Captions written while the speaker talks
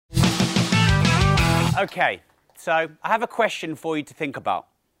Okay, so I have a question for you to think about.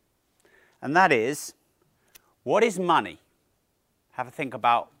 And that is, what is money? Have a think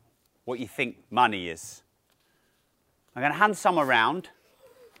about what you think money is. I'm going to hand some around,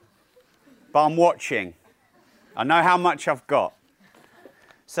 but I'm watching. I know how much I've got.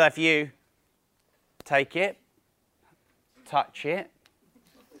 So if you take it, touch it,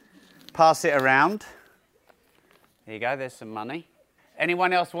 pass it around. There you go, there's some money.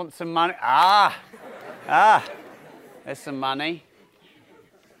 Anyone else want some money? There's some money.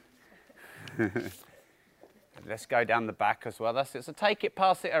 Let's go down the back as well. That's it. So take it,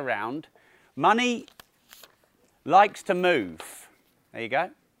 pass it around. Money likes to move. There you go.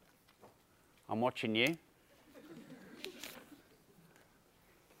 I'm watching you.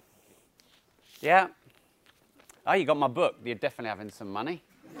 Yeah. Oh, you got my book. You're definitely having some money.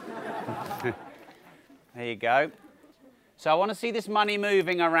 There you go. So I want to see this money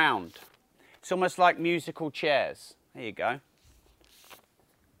moving around. It's almost like musical chairs. There you go.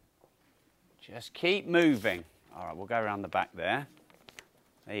 Just keep moving. All right, we'll go around the back there.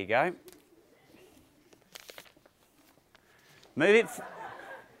 There you go. Move it.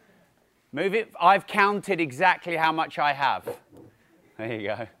 Move it. I've counted exactly how much I have. There you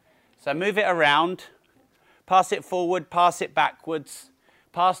go. So move it around. Pass it forward, pass it backwards.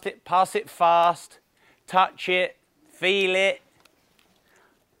 Pass it fast. Touch it. Feel it.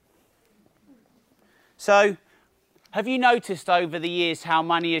 So, have you noticed over the years how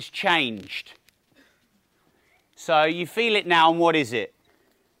money has changed? So you feel it now, and what is it?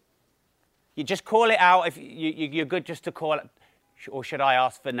 You just call it out if you're good just to call it, or should I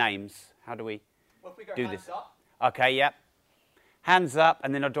ask for names? How do we well, if we go do hands this? Up. Okay, yep. Hands up,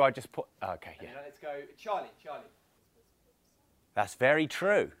 and then do I just put? Okay, yeah. And let's go, Charlie. That's very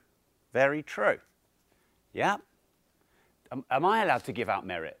true. Very true. Yeah. Am I allowed to give out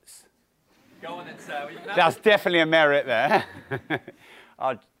merits? Go on then, sir. That's definitely a merit there.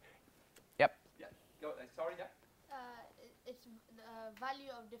 Yep. Yeah. Go on then. Sorry, yeah. It's the value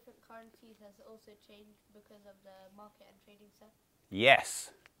of different currencies has also changed because of the market and trading stuff.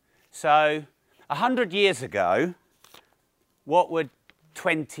 Yes. So 100 years ago, what would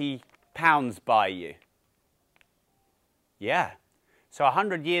 £20 buy you? Yeah. So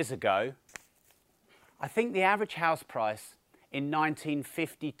 100 years ago, I think the average house price in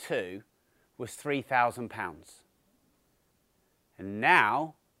 1952 was £3,000. And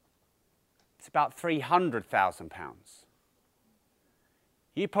now, it's about £300,000.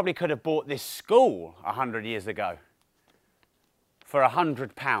 You probably could have bought this school 100 years ago for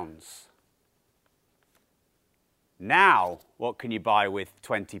 £100. Now, what can you buy with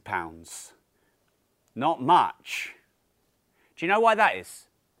 £20? Not much. Do you know why that is?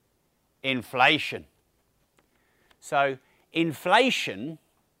 Inflation. So, inflation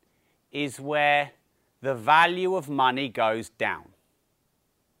is where the value of money goes down.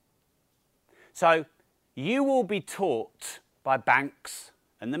 So, you will be taught by banks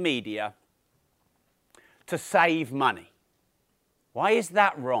and the media to save money. Why is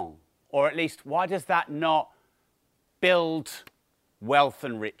that wrong? Or at least, why does that not build wealth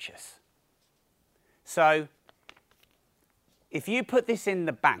and riches? So, if you put this in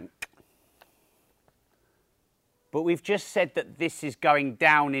the bank, but we've just said that this is going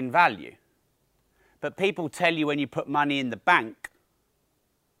down in value, but people tell you when you put money in the bank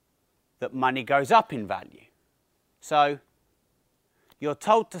that money goes up in value. So, you're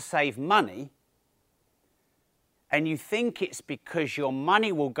told to save money, and you think it's because your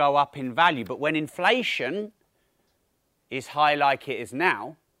money will go up in value, but when inflation is high like it is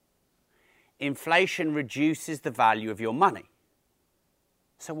now, inflation reduces the value of your money.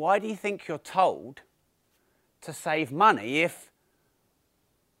 So why do you think you're told to save money if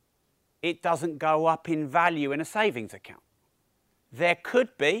it doesn't go up in value in a savings account? There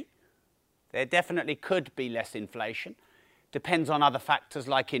definitely could be less inflation. Depends on other factors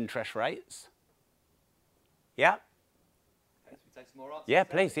like interest rates. Yeah? Okay, so we take some more answers. Yeah,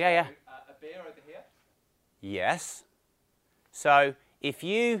 please, yeah. A beer over here. Yes. So if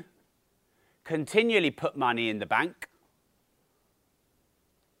you continually put money in the bank,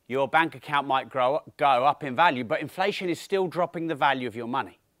 your bank account might go up in value, but inflation is still dropping the value of your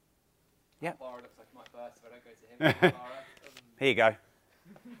money. Yeah. Bar looks like it might burst if I don't go to him. Here you go.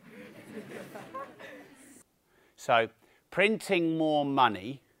 So printing more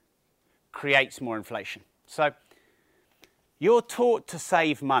money creates more inflation. So you're taught to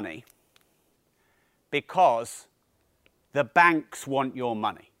save money because the banks want your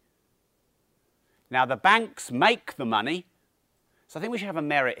money. Now, the banks make the money, so I think we should have a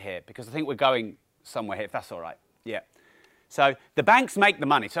merit here because I think we're going somewhere here, if that's all right. Yeah. So the banks make the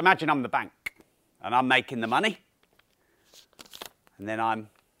money. So imagine I'm the bank, and I'm making the money, and then I'm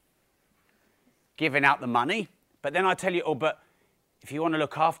giving out the money, but then I tell you, oh, but if you want to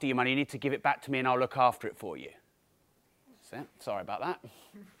look after your money, you need to give it back to me and I'll look after it for you. So, sorry about that.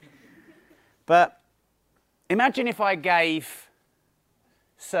 But imagine if I gave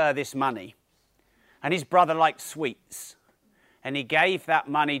Sir this money, and his brother liked sweets, and he gave that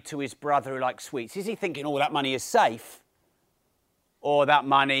money to his brother who likes sweets. Is he thinking, oh, that money is safe? Or that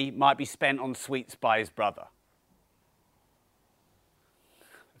money might be spent on sweets by his brother?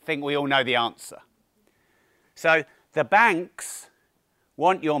 I think we all know the answer. So the banks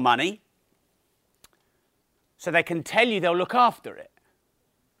want your money so they can tell you they'll look after it.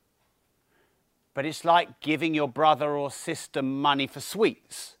 But it's like giving your brother or sister money for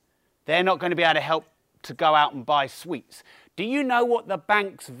sweets. They're not going to be able to help to go out and buy sweets. Do you know what the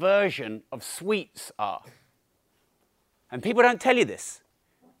bank's version of sweets are? And people don't tell you this.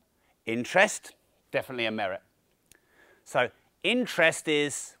 Interest, definitely a merit. So interest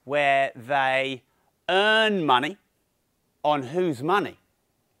is where they earn money. On whose money?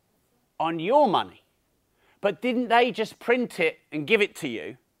 On your money. But didn't they just print it and give it to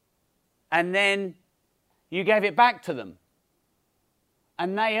you, and then you gave it back to them?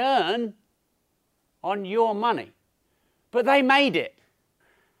 And they earn on your money. But they made it.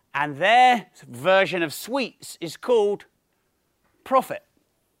 And their version of sweets is called profit.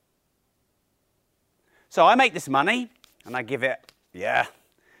 So I make this money, and I give it,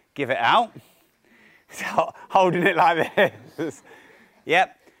 give it out. So holding it like this.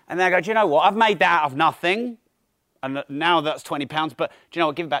 Yep. And then I go, do you know what? I've made that out of nothing. And now that's £20. But do you know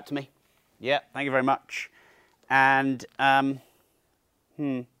what? Give it back to me. Yeah, thank you very much. And,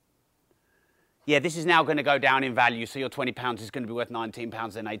 yeah, this is now going to go down in value. So your £20 is going to be worth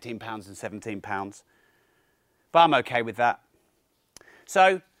 £19, then £18 and £17. But I'm okay with that.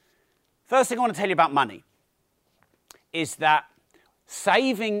 So first thing I want to tell you about money is that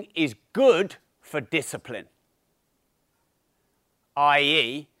saving is good for discipline,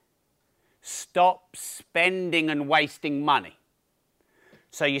 i.e., stop spending and wasting money.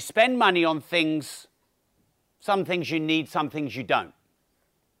 So you spend money on things, some things you need, some things you don't.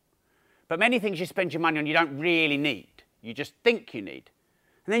 But many things you spend your money on you don't really need. You just think you need.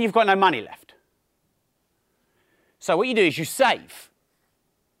 And then you've got no money left. So what you do is you save.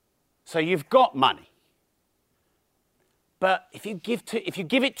 So you've got money. But if you give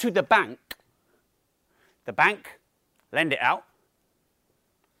it to the bank lend it out.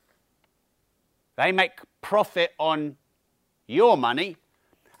 They make profit on your money.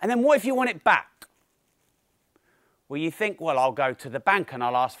 And then what if you want it back? Well, you think, well, I'll go to the bank and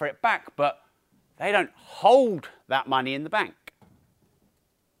I'll ask for it back. But they don't hold that money in the bank.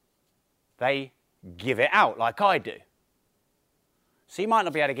 They give it out like I do. So you might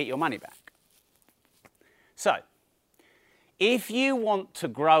not be able to get your money back. So, if you want to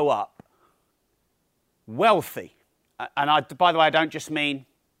grow up wealthy, and by the way, I don't just mean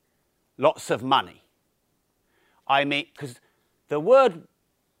lots of money. I mean, because the word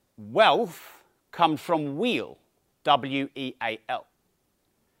wealth comes from wheel, W-E-A-L.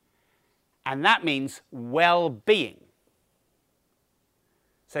 And that means well-being.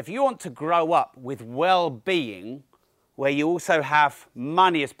 So if you want to grow up with well-being, where you also have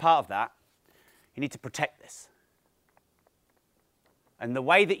money as part of that, you need to protect this. And the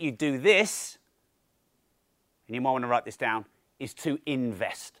way that you do this, and you might want to write this down, is to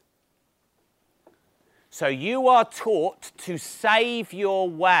invest. So you are taught to save your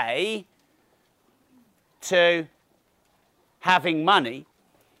way to having money,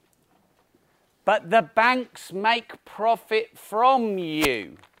 but the banks make profit from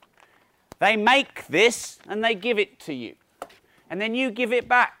you. They make this and they give it to you. And then you give it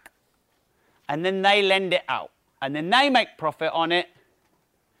back. And then they lend it out. And then they make profit on it.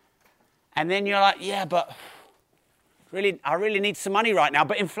 And then you're like, yeah, but I really need some money right now.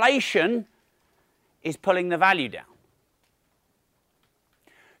 But inflation is pulling the value down.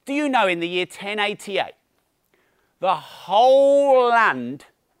 Do you know in the year 1088, the whole land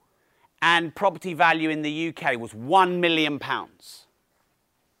and property value in the UK was £1 million?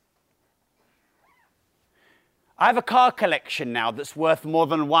 I have a car collection now that's worth more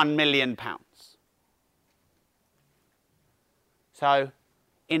than £1 million. So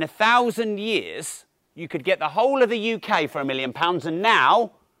in 1,000 years, you could get the whole of the UK for £1 million, and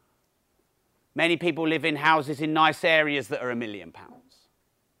now many people live in houses in nice areas that are £1 million.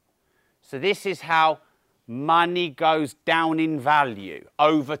 So this is how money goes down in value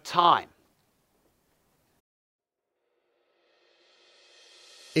over time.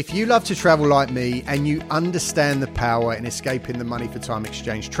 If you love to travel like me and you understand the power in escaping the money for time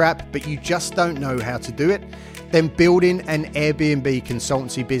exchange trap, but you just don't know how to do it, then building an Airbnb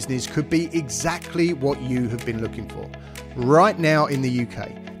consultancy business could be exactly what you have been looking for. Right now in the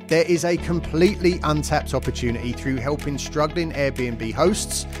UK, there is a completely untapped opportunity through helping struggling Airbnb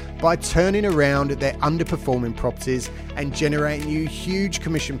hosts by turning around their underperforming properties and generating you huge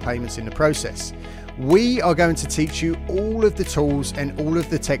commission payments in the process. We are going to teach you all of the tools and all of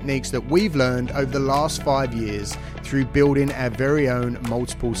the techniques that we've learned over the last 5 years through building our very own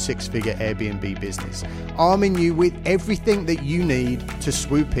multiple six-figure Airbnb business, arming you with everything that you need to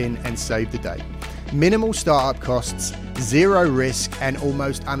swoop in and save the day. Minimal startup costs, zero risk, and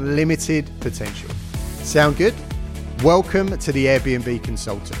almost unlimited potential. Sound good? Welcome to the Airbnb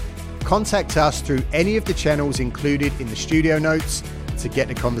Consultant. Contact us through any of the channels included in the studio notes to get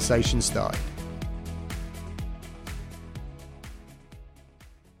the conversation started.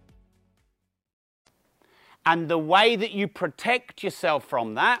 And the way that you protect yourself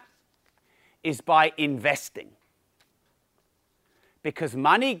from that is by investing. Because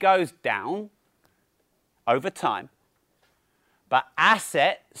money goes down over time, but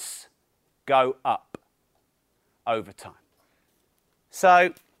assets go up over time.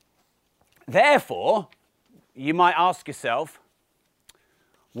 So, therefore, you might ask yourself,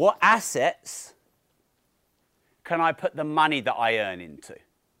 what assets can I put the money that I earn into?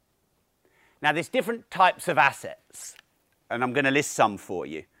 Now, there's different types of assets, and I'm going to list some for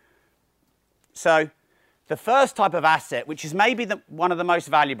you. So, the first type of asset, which is maybe one of the most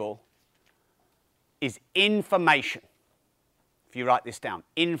valuable, is information. If you write this down,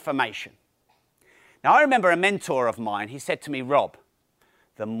 information. Now, I remember a mentor of mine, he said to me, Rob,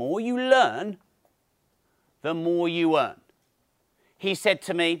 the more you learn, the more you earn. He said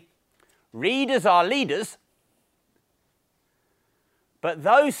to me, readers are leaders, but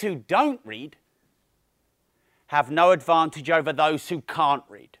those who don't read have no advantage over those who can't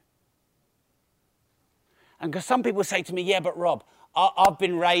read. And because some people say to me, yeah, but Rob, I've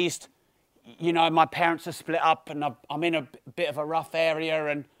been raised, you know, my parents are split up and I'm in a bit of a rough area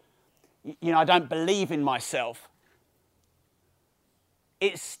and, you know, I don't believe in myself.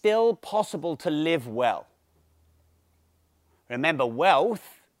 It's still possible to live well. Remember,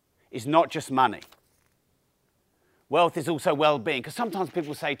 wealth is not just money. Wealth is also well-being. Because sometimes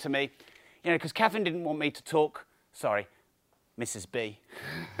people say to me, you know, because Catherine didn't want me to talk, sorry, Mrs. B.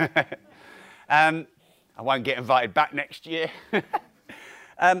 I won't get invited back next year.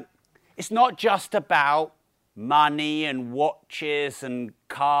 It's not just about money and watches and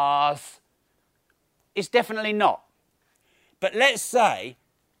cars. It's definitely not. But let's say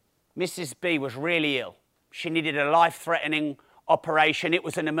Mrs. B was really ill. She needed a life-threatening operation. It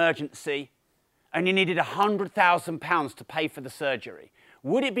was an emergency. And you needed £100,000 to pay for the surgery.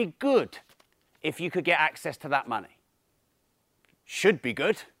 Would it be good if you could get access to that money? Should be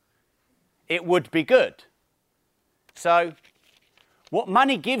good. It would be good. So, what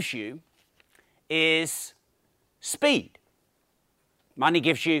money gives you is speed. Money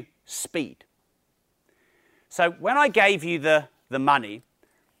gives you speed. So, when I gave you the money,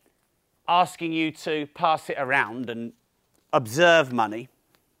 asking you to pass it around and observe money,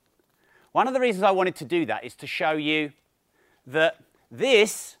 one of the reasons I wanted to do that is to show you that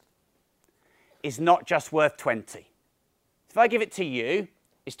this is not just worth 20. If I give it to you,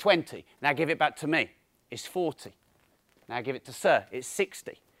 it's 20. Now give it back to me, it's 40. Now give it to Sir, it's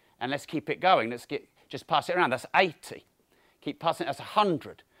 60. And let's keep it going. Just pass it around, that's 80. Keep passing it, that's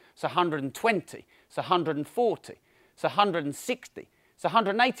 100. It's 120. It's 140. It's 160. It's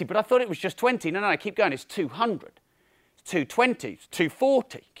 180. But I thought it was just 20. No, keep going, it's 200. 220,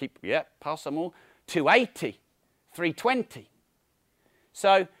 240, pass them all, 280, 320.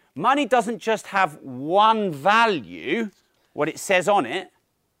 So money doesn't just have one value, what it says on it,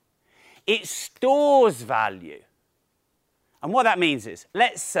 it stores value. And what that means is,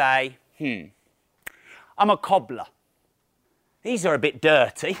 let's say, I'm a cobbler. These are a bit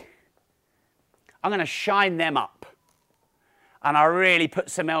dirty. I'm going to shine them up. And I really put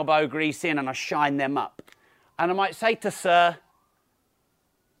some elbow grease in and I shine them up. And I might say to Sir,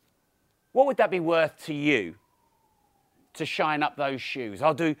 what would that be worth to you to shine up those shoes?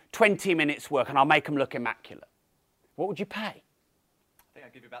 I'll do 20 minutes work and I'll make them look immaculate. What would you pay? I think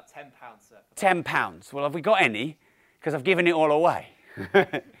I'd give you about £10, sir. £10. Well, have we got any? Because I've given it all away.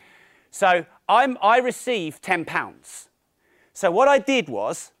 So I received £10. So what I did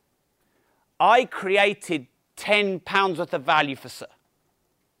was I created £10 worth of value for Sir.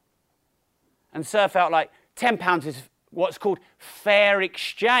 And Sir felt like £10 is what's called fair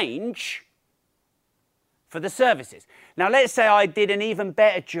exchange for the services. Now, let's say I did an even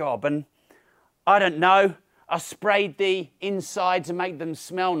better job and, I don't know, I sprayed the insides and made them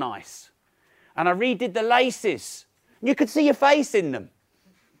smell nice. And I redid the laces. And you could see your face in them.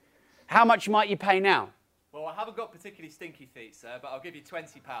 How much might you pay now? Well, I haven't got particularly stinky feet, sir, but I'll give you £20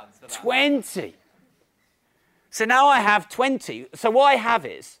 for that. 20. So now I have 20. So what I have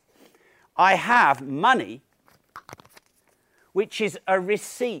is, I have money, which is a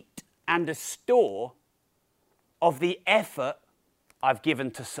receipt and a store of the effort I've given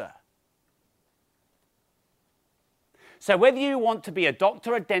to Sir. So whether you want to be a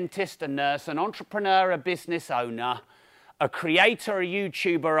doctor, a dentist, a nurse, an entrepreneur, a business owner, a creator, a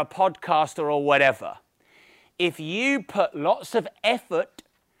YouTuber, a podcaster, or whatever, if you put lots of effort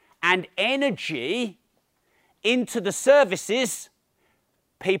and energy into the services,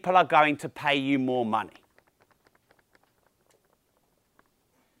 people are going to pay you more money.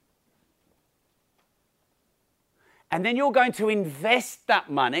 And then you're going to invest that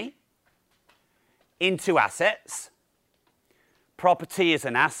money into assets. Property is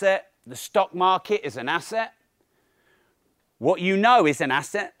an asset. The stock market is an asset. What you know is an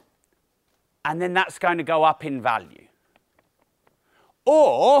asset. And then that's going to go up in value.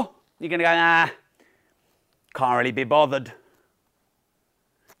 Or you're going to go, nah, can't really be bothered.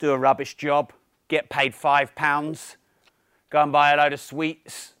 Do a rubbish job, get paid £5, go and buy a load of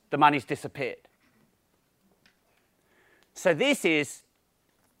sweets, the money's disappeared. So this is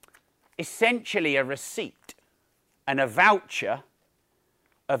essentially a receipt and a voucher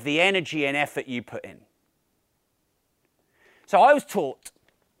of the energy and effort you put in. So I was taught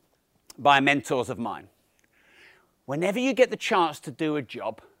by mentors of mine, whenever you get the chance to do a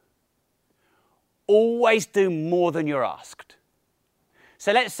job, always do more than you're asked.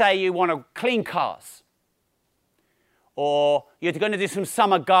 So let's say you want to clean cars, or you're going to do some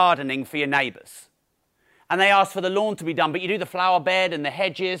summer gardening for your neighbours, and they ask for the lawn to be done, but you do the flower bed and the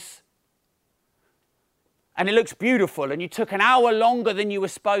hedges, and it looks beautiful, and you took an hour longer than you were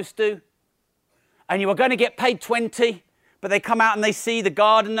supposed to, and you were going to get paid 20, but they come out and they see the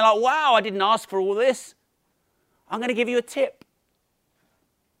garden, and they're like, wow, I didn't ask for all this. I'm going to give you a tip.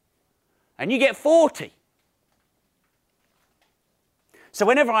 And you get 40. So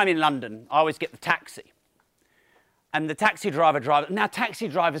whenever I'm in London, I always get the taxi. And the taxi driver drives. Now, taxi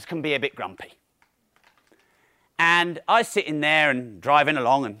drivers can be a bit grumpy. And I sit in there and driving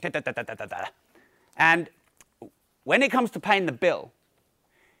along and da-da-da-da-da-da. And when it comes to paying the bill,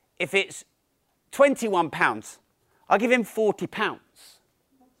 if it's £21, I give him £40.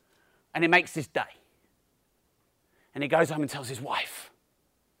 And it makes his day. And he goes home and tells his wife.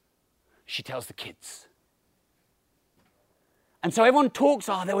 She tells the kids. And so everyone talks,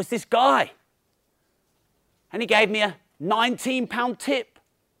 oh, there was this guy. And he gave me a £19 tip.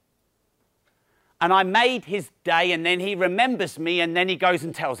 And I made his day, and then he remembers me, and then he goes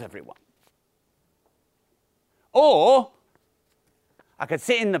and tells everyone. Or I could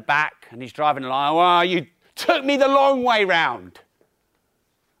sit in the back, and he's driving along, well, you took me the long way round.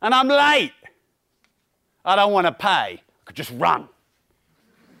 And I'm late. I don't want to pay. I could just run.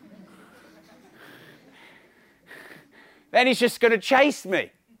 Then he's just going to chase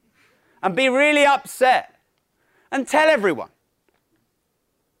me and be really upset and tell everyone.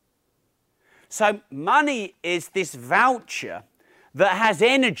 So money is this voucher that has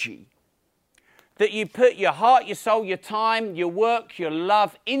energy that you put your heart, your soul, your time, your work, your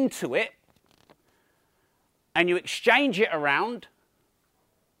love into it, and you exchange it around.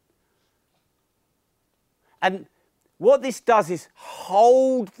 And what this does is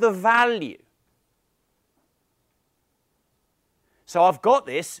hold the value. So I've got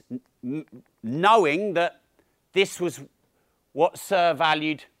this knowing that this was what Sir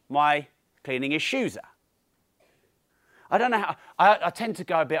valued my cleaning his shoes at. I don't know how, I tend to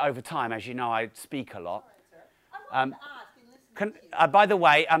go a bit over time, as you know, I speak a lot. By the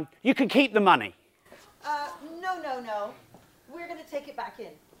way, you can keep the money. No. We're going to take it back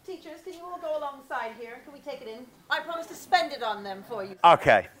in. Teachers, can you all go alongside here? Can we take it in? I promise to spend it on them for you.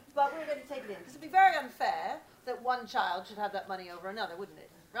 Okay. But we're going to take it in. Because it would be very unfair that one child should have that money over another, wouldn't it?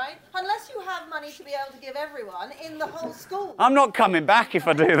 Right? Unless you have money to be able to give everyone in the whole school. I'm not coming back if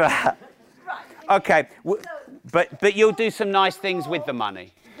I do that. Right. Okay. But you'll do some nice things with the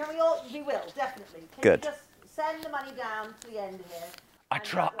money. We will, definitely. Good. You just send the money down to the end here?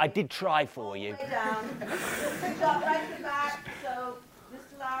 I did try for you. All the way down. Pick up right at the back. So,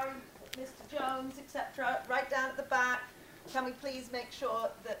 Mr. Lowry, Mr. Jones, etc. Right down at the back. Can we please make sure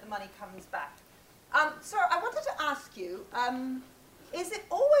that the money comes back? Sir, I wanted to ask you, is it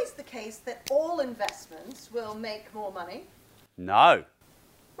always the case that all investments will make more money? No.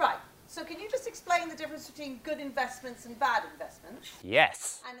 Right. So can you just explain the difference between good investments and bad investments?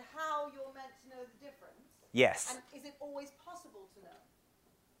 Yes. And how you're meant to know the difference? Yes. And is it always possible to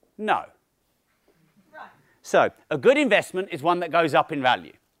know? No. Right. So, a good investment is one that goes up in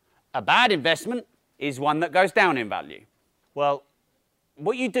value. A bad investment is one that goes down in value. Well,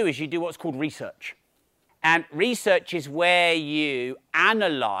 what you do is you do what's called research. And research is where you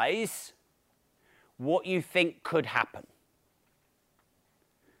analyse what you think could happen.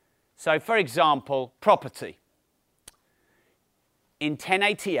 So, for example, property. In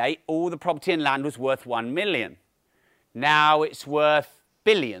 1088, all the property and land was worth 1 million. Now it's worth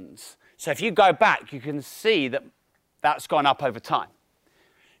billions. So if you go back, you can see that that's gone up over time.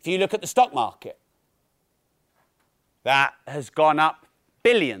 If you look at the stock market, that has gone up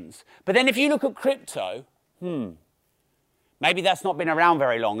billions. But then if you look at crypto, maybe that's not been around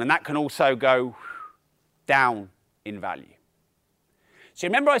very long, and that can also go down in value. So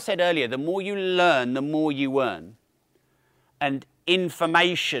remember I said earlier, the more you learn, the more you earn. And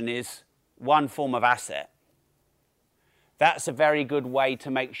information is one form of asset. That's a very good way to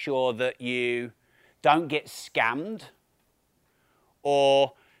make sure that you don't get scammed,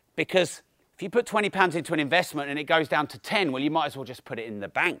 or because if you put £20 into an investment and it goes down to 10, well, you might as well just put it in the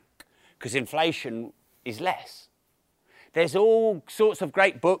bank because inflation is less. There's all sorts of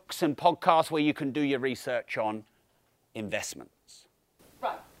great books and podcasts where you can do your research on investments.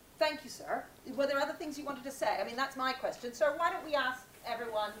 Right. Thank you, sir. Were there other things you wanted to say? I mean, that's my question. Sir, why don't we ask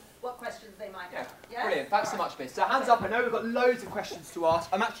everyone what questions they might have? Yeah? Brilliant. Thanks so much, Miss. So hands up. I know we've got loads of questions to ask.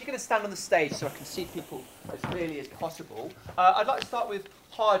 I'm actually going to stand on the stage so I can see people as clearly as possible. I'd like to start with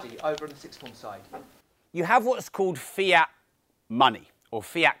Hardy over on the sixth form side. You have what's called fiat money or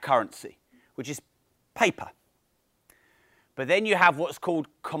fiat currency, which is paper. But then you have what's called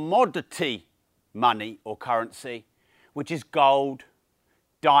commodity money or currency, which is gold,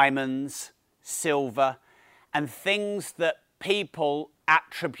 diamonds, silver, and things that people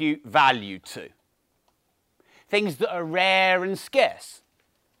attribute value to. Things that are rare and scarce.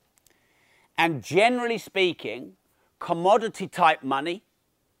 And generally speaking, commodity type money,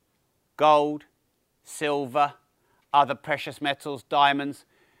 gold, silver, other precious metals, diamonds,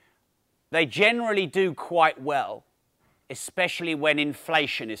 they generally do quite well, especially when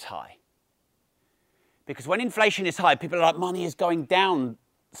inflation is high. Because when inflation is high, people are like, money is going down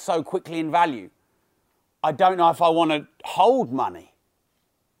so quickly in value. I don't know if I want to hold money.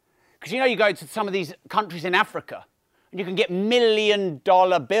 Because you know, you go to some of these countries in Africa and you can get $1 million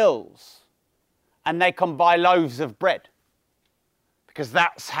bills and they can buy loaves of bread because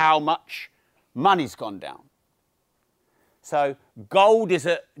that's how much money's gone down. So gold is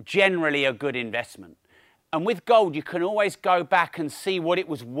generally a good investment. And with gold, you can always go back and see what it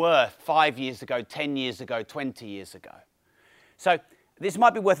was worth 5 years ago, 10 years ago, 20 years ago. So this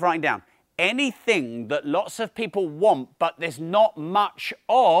might be worth writing down. Anything that lots of people want, but there's not much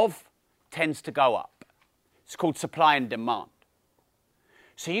of, tends to go up. It's called supply and demand.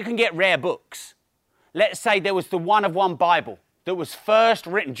 So you can get rare books. Let's say there was the one-of-one Bible that was first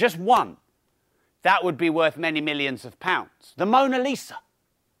written, just one. That would be worth many millions of pounds. The Mona Lisa.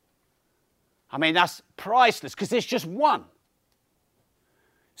 I mean, that's priceless because there's just one.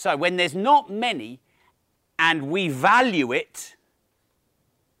 So when there's not many and we value it,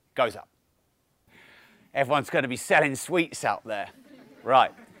 it goes up. Everyone's going to be selling sweets out there.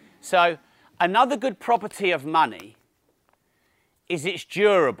 Right. So another good property of money is it's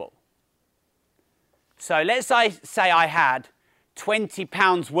durable. So let's say I had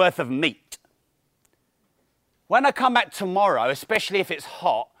 £20 worth of meat. When I come back tomorrow, especially if it's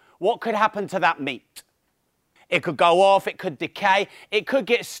hot, what could happen to that meat? It could go off, it could decay, it could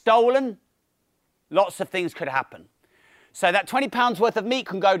get stolen. Lots of things could happen. So that £20 worth of meat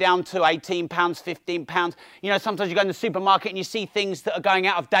can go down to £18, £15. You know, sometimes you go in the supermarket and you see things that are going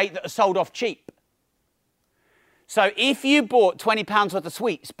out of date that are sold off cheap. So if you bought £20 worth of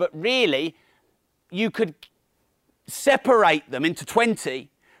sweets, but really you could separate them into 20,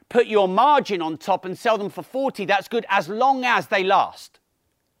 put your margin on top and sell them for 40, that's good as long as they last.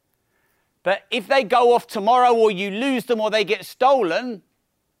 But if they go off tomorrow or you lose them or they get stolen,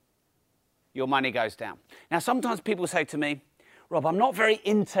 your money goes down. Now, sometimes people say to me, Rob, I'm not very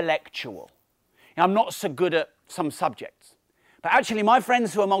intellectual. I'm not so good at some subjects. But actually, my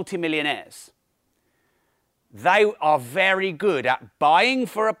friends who are multimillionaires, they are very good at buying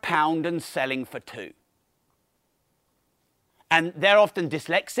for £1 and selling for £2. And they're often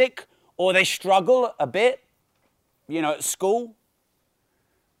dyslexic or they struggle a bit, you know, at school.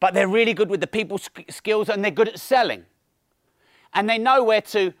 But they're really good with the people skills and they're good at selling. And they know where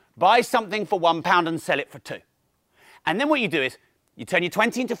to buy something for £1 and sell it for £2. And then what you do is You turn your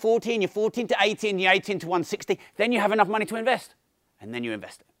 20 into 40, and your 40 into 80, and your 80 into 160. Then you have enough money to invest. And then you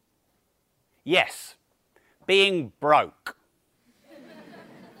invest it. Yes, being broke.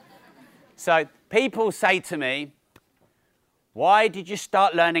 So people say to me, why did you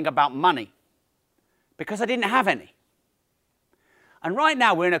start learning about money? Because I didn't have any. And right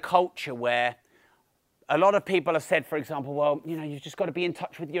now we're in a culture where a lot of people have said, for example, well, you know, you've just got to be in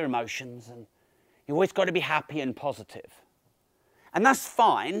touch with your emotions and you've always got to be happy and positive. And that's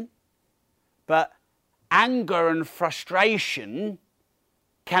fine, but anger and frustration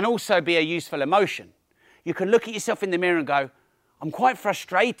can also be a useful emotion. You can look at yourself in the mirror and go, I'm quite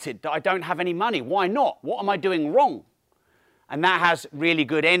frustrated that I don't have any money. Why not? What am I doing wrong? And that has really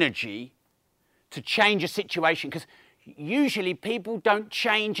good energy to change a situation, because usually people don't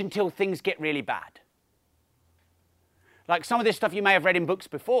change until things get really bad. Like some of this stuff you may have read in books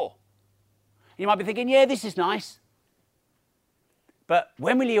before. You might be thinking, yeah, this is nice. But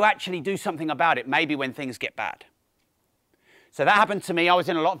when will you actually do something about it? Maybe when things get bad. So that happened to me. I was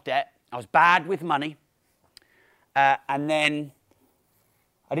in a lot of debt. I was bad with money. And then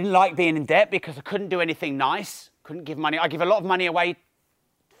I didn't like being in debt because I couldn't do anything nice. Couldn't give money. I give a lot of money away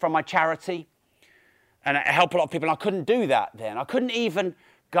from my charity. And I help a lot of people. And I couldn't do that then. I couldn't even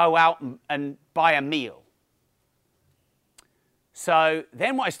go out and buy a meal. So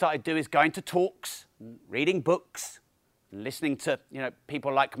then what I started to do is going to talks, reading books, and listening to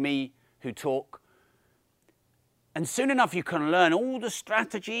people like me who talk. And soon enough you can learn all the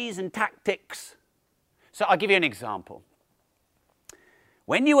strategies and tactics. So I'll give you an example.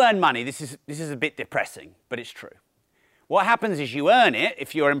 When you earn money, this is a bit depressing, but it's true. What happens is you earn it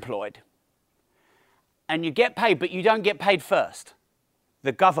if you're employed. And you get paid, but you don't get paid first.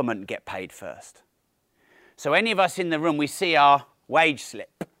 The government get paid first. So any of us in the room, we see our wage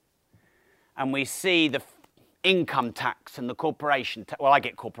slip. And we see the income tax and the corporation tax. Well, I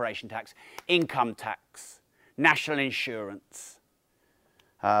get corporation tax. Income tax, national insurance,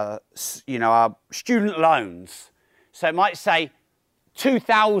 our student loans. So it might say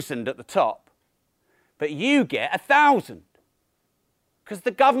 2,000 at the top, but you get 1,000 because the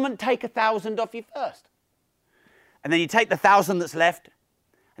government take 1,000 off you first. And then you take the 1,000 that's left,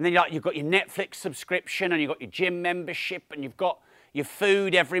 and then you've got your Netflix subscription, and you've got your gym membership, and you've got your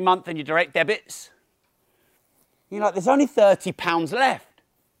food every month and your direct debits. You're like, there's only £30 left.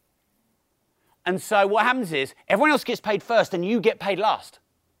 And so what happens is everyone else gets paid first and you get paid last.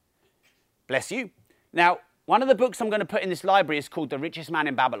 Bless you. Now, one of the books I'm going to put in this library is called The Richest Man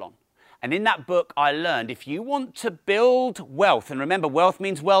in Babylon. And in that book, I learned if you want to build wealth, and remember, wealth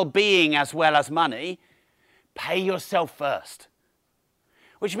means well-being as well as money, pay yourself first.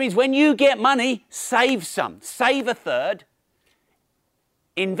 Which means when you get money, save some. Save a third,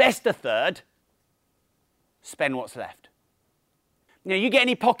 invest a third, spend what's left. You get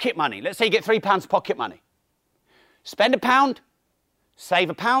any pocket money. Let's say you get £3 pocket money. Spend £1, save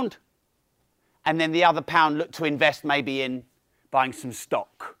 £1, and then the other £1 look to invest maybe in buying some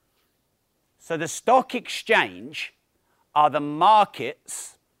stock. So the stock exchange are the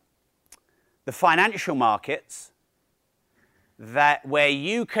markets, the financial markets, where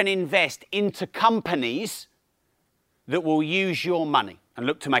you can invest into companies that will use your money and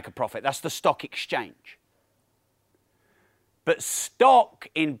look to make a profit. That's the stock exchange. But stock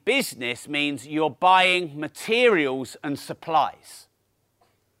in business means you're buying materials and supplies.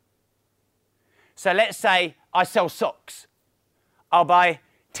 So let's say I sell socks. I'll buy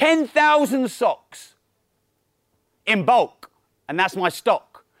 10,000 socks in bulk, and that's my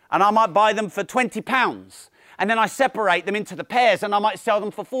stock. And I might buy them for £20. And then I separate them into the pairs, and I might sell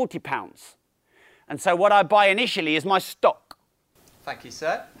them for £40. And so what I buy initially is my stock. Thank you,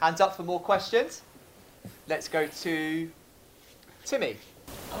 sir. Hands up for more questions. Let's go to Timmy.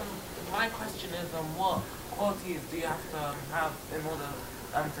 My question is, what qualities do you have to have in order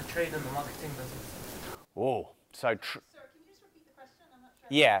to trade in the marketing business? Oh, so... Sir, can you just repeat the question? I'm not sure.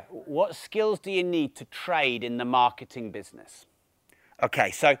 Yeah, what skills do you need to trade in the marketing business? Okay,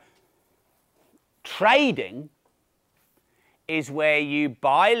 so trading is where you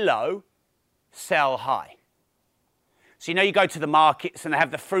buy low, sell high. So you go to the markets and they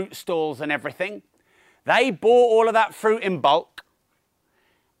have the fruit stalls and everything. They bought all of that fruit in bulk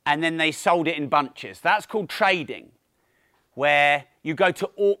and then they sold it in bunches. That's called trading, where you go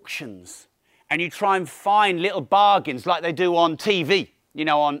to auctions and you try and find little bargains like they do on TV,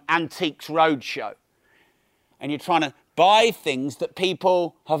 on Antiques Roadshow. And you're trying to buy things that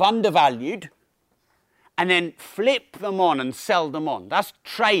people have undervalued and then flip them on and sell them on. That's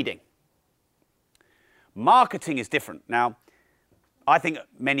trading. Marketing is different. Now, I think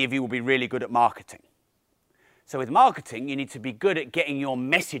many of you will be really good at marketing. So with marketing, you need to be good at getting your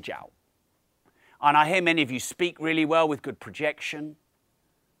message out. And I hear many of you speak really well with good projection.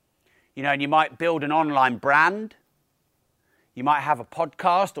 You know, and you might build an online brand. You might have a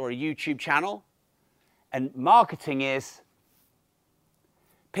podcast or a YouTube channel. And marketing is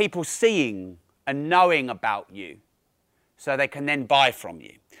people seeing and knowing about you so they can then buy from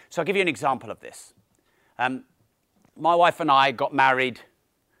you. So I'll give you an example of this. My wife and I got married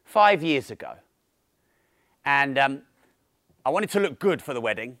 5 years ago. And I wanted to look good for the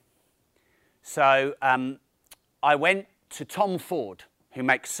wedding. So I went to Tom Ford, who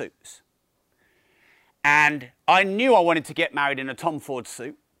makes suits. And I knew I wanted to get married in a Tom Ford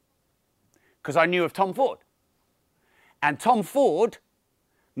suit because I knew of Tom Ford. And Tom Ford,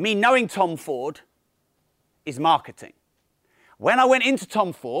 me knowing Tom Ford, is marketing. When I went into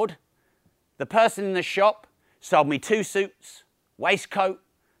Tom Ford, the person in the shop sold me 2 suits, waistcoat,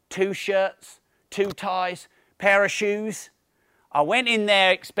 2 shirts, 2 ties, pair of shoes. I went in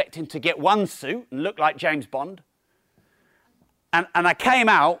there expecting to get 1 suit and look like James Bond. And I came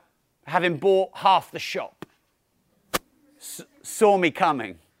out having bought half the shop. Saw me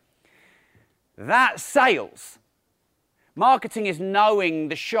coming. That's sales. Marketing is knowing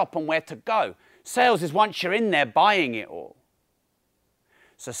the shop and where to go. Sales is once you're in there buying it all.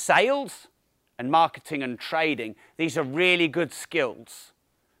 So sales and marketing and trading, these are really good skills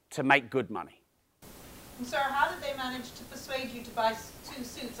to make good money. And sir, how did they manage to persuade you to buy 2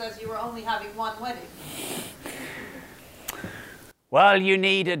 suits as you were only having 1 wedding? Well,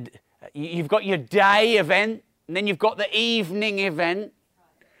 you've got your day event, and then you've got the evening event,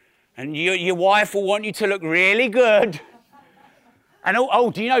 and your wife will want you to look really good. And oh,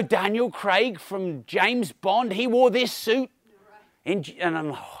 do you know Daniel Craig from James Bond? He wore this suit. And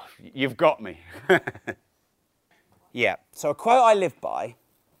I'm, oh, you've got me. Yeah, so a quote I live by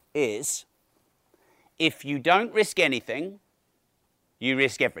is, if you don't risk anything, you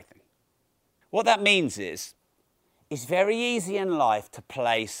risk everything. What that means is, it's very easy in life to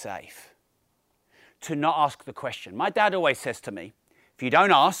play safe, to not ask the question. My dad always says to me, if you don't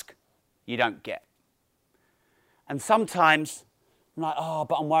ask, you don't get. And sometimes I'm like, oh,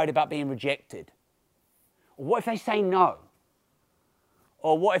 but I'm worried about being rejected. Or what if they say no?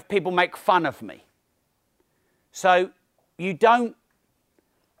 Or what if people make fun of me? So you don't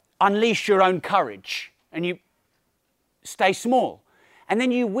unleash your own courage and you stay small. And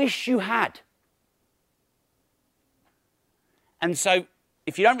then you wish you had. And so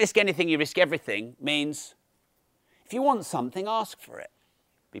if you don't risk anything, you risk everything means if you want something, ask for it.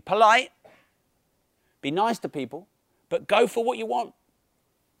 Be polite, be nice to people, but go for what you want.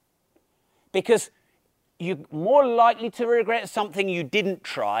 Because you're more likely to regret something you didn't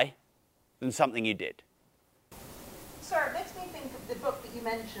try than something you did. Sir, it makes me think of the book that you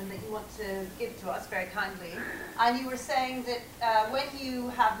mentioned that you want to give to us very kindly. And you were saying that when you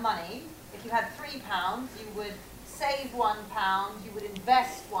have money, if you had £3, you would save £1, you would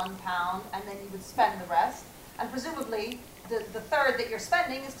invest £1, and then you would spend the rest. And presumably, the third that you're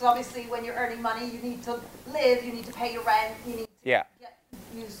spending is because obviously when you're earning money, you need to live, you need to pay your rent, you need to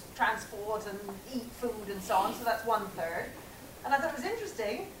use transport and eat food and so on, so that's 1/3. And I thought it was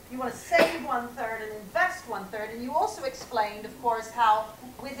interesting, you want to save 1/3 and invest 1/3, and you also explained, of course, how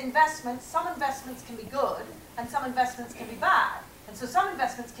with investments, some investments can be good and some investments can be bad. And so some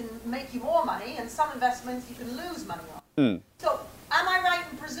investments can make you more money and some investments you can lose money on. So am I right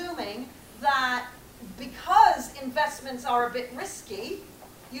in presuming that because investments are a bit risky,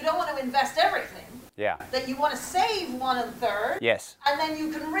 you don't want to invest everything? Yeah. That you want to save 1/3. Yes. And then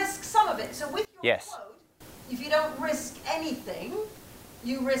you can risk some of it. So with your Yes. quote, if you don't risk anything,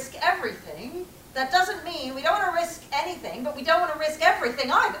 you risk everything. That doesn't mean we don't want to risk anything, but we don't want to risk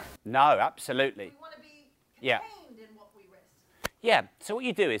everything either. No, absolutely. We want to be contained in what we risk. Yeah, so what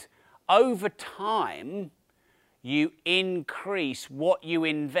you do is, over time, you increase what you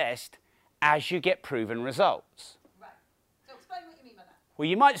invest as you get proven results. Right. So explain what you mean by that. Well,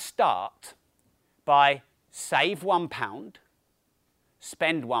 you might start by save £1,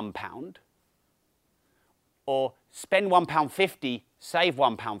 spend £1, or spend £1.50, save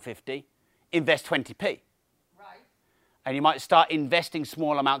 £1.50, invest 20p. Right. And you might start investing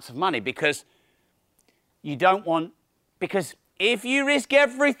small amounts of money because you don't want, because if you risk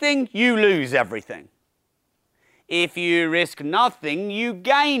everything, you lose everything. If you risk nothing, you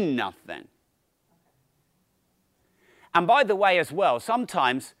gain nothing. And by the way as well,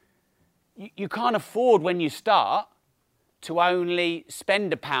 sometimes you can't afford when you start to only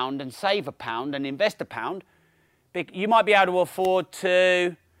spend £1 and save £1 and invest £1. You might be able to afford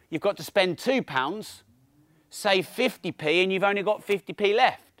to, you've got to spend £2, save 50p, and you've only got 50p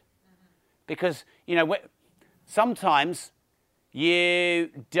left. Because, you know, sometimes you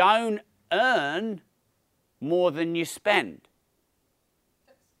don't earn more than you spend.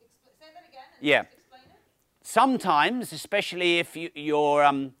 Say that again and Yeah. explain it. Sometimes, especially if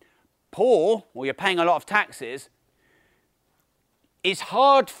you're poor or you're paying a lot of taxes, it's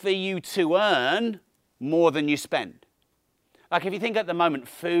hard for you to earn more than you spend. Like if you think at the moment,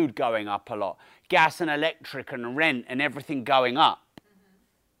 food going up a lot, gas and electric and rent and everything going up.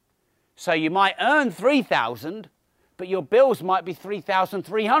 So you might earn 3,000, but your bills might be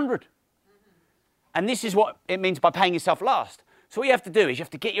 3,300. And this is what it means by paying yourself last. So what you have to do is you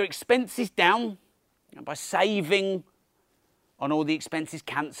have to get your expenses down by saving on all the expenses,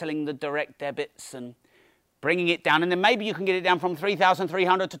 cancelling the direct debits and bringing it down. And then maybe you can get it down from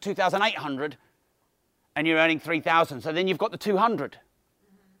 3,300 to 2,800 and you're earning 3,000. So then you've got the 200.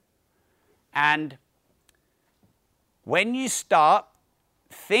 And when you start,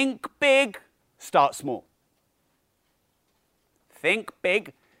 think big, start small. Think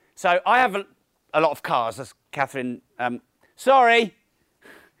big. So I have a lot of cars, as Catherine, sorry,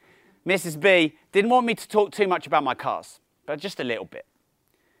 Mrs. B, didn't want me to talk too much about my cars, but just a little bit.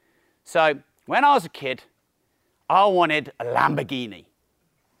 So when I was a kid, I wanted a Lamborghini.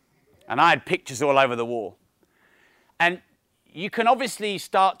 And I had pictures all over the wall. And you can obviously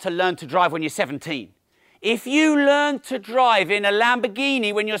start to learn to drive when you're 17. If you learn to drive in a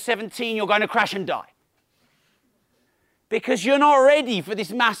Lamborghini when you're 17, you're going to crash and die. Because you're not ready for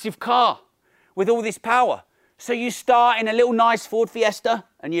this massive car with all this power. So you start in a little nice Ford Fiesta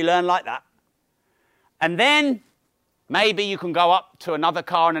and you learn like that. And then maybe you can go up to another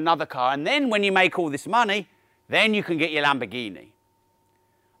car and another car. And then when you make all this money, then you can get your Lamborghini.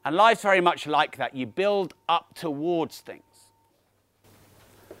 And life's very much like that. You build up towards things.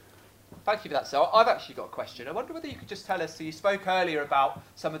 Thank you for that, Sal. I've actually got a question. I wonder whether you could just tell us, so you spoke earlier about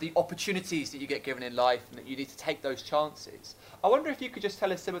some of the opportunities that you get given in life and that you need to take those chances. I wonder if you could just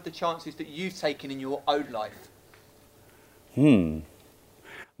tell us some of the chances that you've taken in your own life.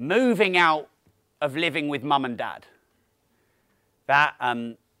 Moving out of living with mum and dad. That,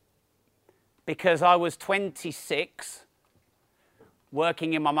 because I was 26,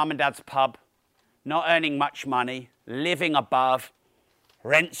 working in my mum and dad's pub, not earning much money, living above,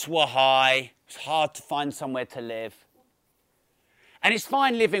 rents were high, it's hard to find somewhere to live. And it's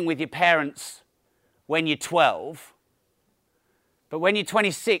fine living with your parents when you're 12, but when you're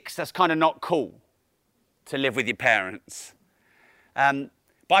 26, that's kind of not cool to live with your parents. But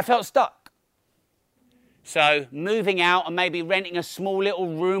I felt stuck. So moving out and maybe renting a small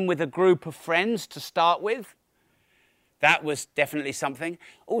little room with a group of friends to start with, that was definitely something.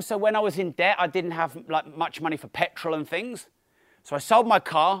 Also, when I was in debt, I didn't have much money for petrol and things. So I sold my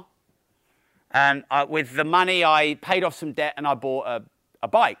car, and with the money, I paid off some debt, and I bought a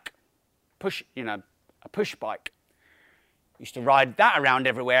bike, a push bike. Used to ride that around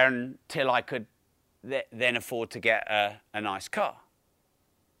everywhere until I could then afford to get a nice car.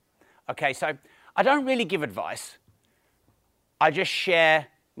 Okay, so I don't really give advice. I just share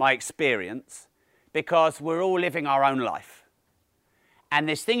my experience because we're all living our own life. And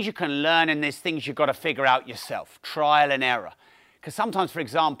there's things you can learn and there's things you've got to figure out yourself, trial and error. Because sometimes, for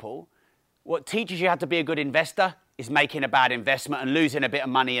example, what teaches you how to be a good investor is making a bad investment and losing a bit of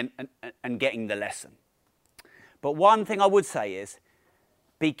money and getting the lesson. But one thing I would say is,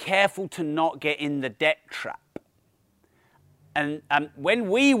 be careful to not get in the debt trap. And when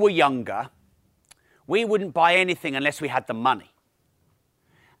we were younger, we wouldn't buy anything unless we had the money.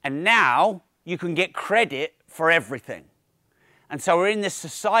 And now you can get credit for everything. And so we're in this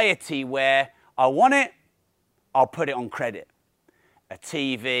society where I want it, I'll put it on credit. A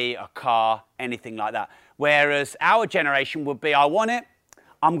TV, a car, anything like that. Whereas our generation would be, I want it,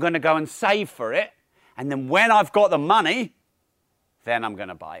 I'm going to go and save for it, and then when I've got the money, then I'm going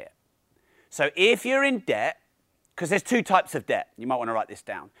to buy it. So if you're in debt, because there's two types of debt, you might want to write this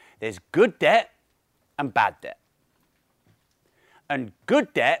down. There's good debt and bad debt. And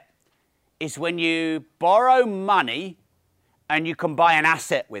good debt is when you borrow money and you can buy an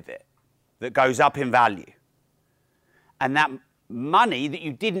asset with it that goes up in value. And that money that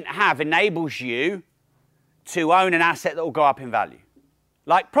you didn't have enables you to own an asset that will go up in value.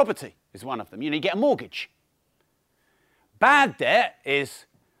 Like property is one of them. You get a mortgage. Bad debt is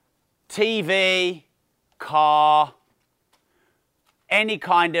TV, car, any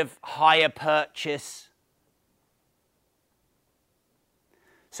kind of hire purchase.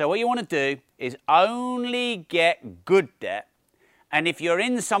 So what you want to do is only get good debt. And if you're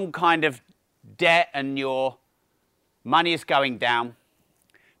in some kind of debt and your money is going down,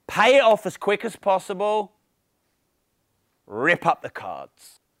 pay it off as quick as possible, rip up the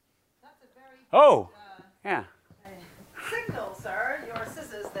cards. That's a very Oh, yeah. signal, sir, your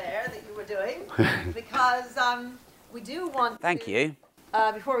scissors there that you were doing, because we do want Thank you.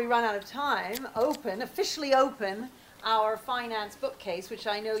 before we run out of time, officially open our finance bookcase, which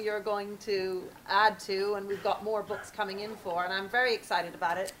I know you're going to add to, and we've got more books coming in for, and I'm very excited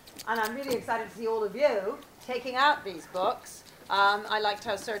about it. And I'm really excited to see all of you taking out these books. I liked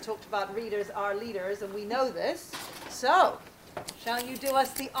how Sir talked about readers are leaders, and we know this. So, shall you do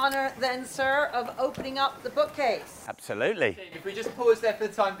us the honor then, sir, of opening up the bookcase? Absolutely. If we just pause there for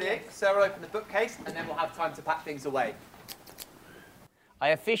the time being, Sarah will open the bookcase, and then we'll have time to pack things away. I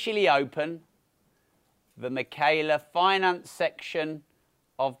officially open the Michaela Finance section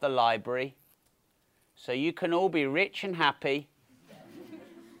of the library, so you can all be rich and happy,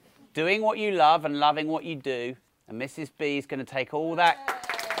 doing what you love and loving what you do, and Mrs. B is going to take all that.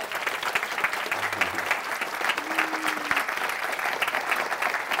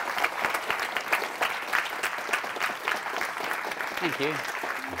 Thank you.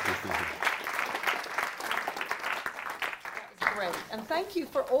 Great, and thank you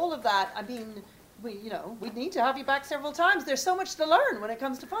for all of that. I mean, we need to have you back several times. There's so much to learn when it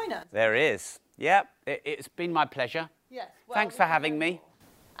comes to finance. There is. Yep, it's been my pleasure. Yes. Well, Thanks for having me.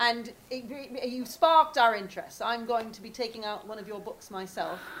 And you sparked our interest. I'm going to be taking out one of your books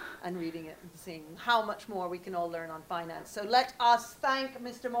myself and reading it and seeing how much more we can all learn on finance. So let us thank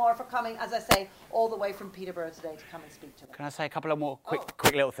Mr. Moore for coming, as I say, all the way from Peterborough today to come and speak to us. Can I say a couple of more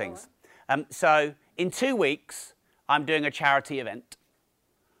quick little things? So in 2 weeks, I'm doing a charity event.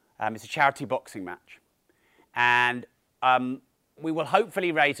 It's a charity boxing match. And we will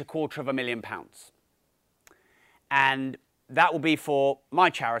hopefully raise £250,000. And that will be for my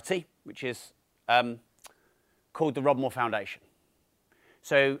charity, which is called the Rob Moore Foundation.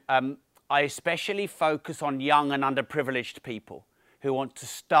 So I especially focus on young and underprivileged people who want to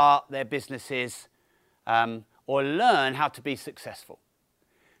start their businesses or learn how to be successful.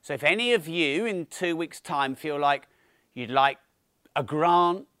 So if any of you in 2 weeks' time feel like you'd like a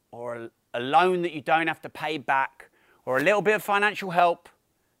grant or a loan that you don't have to pay back, or a little bit of financial help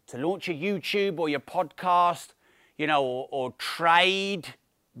to launch your YouTube or your podcast, or trade,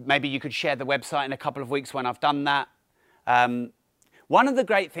 maybe you could share the website in a couple of weeks when I've done that. One of the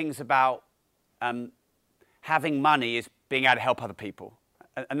great things about having money is being able to help other people.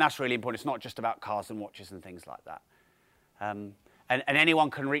 And that's really important. It's not just about cars and watches and things like that. And anyone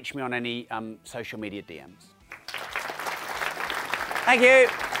can reach me on any social media DMs. Thank you.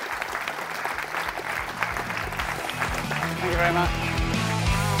 Thank you very much.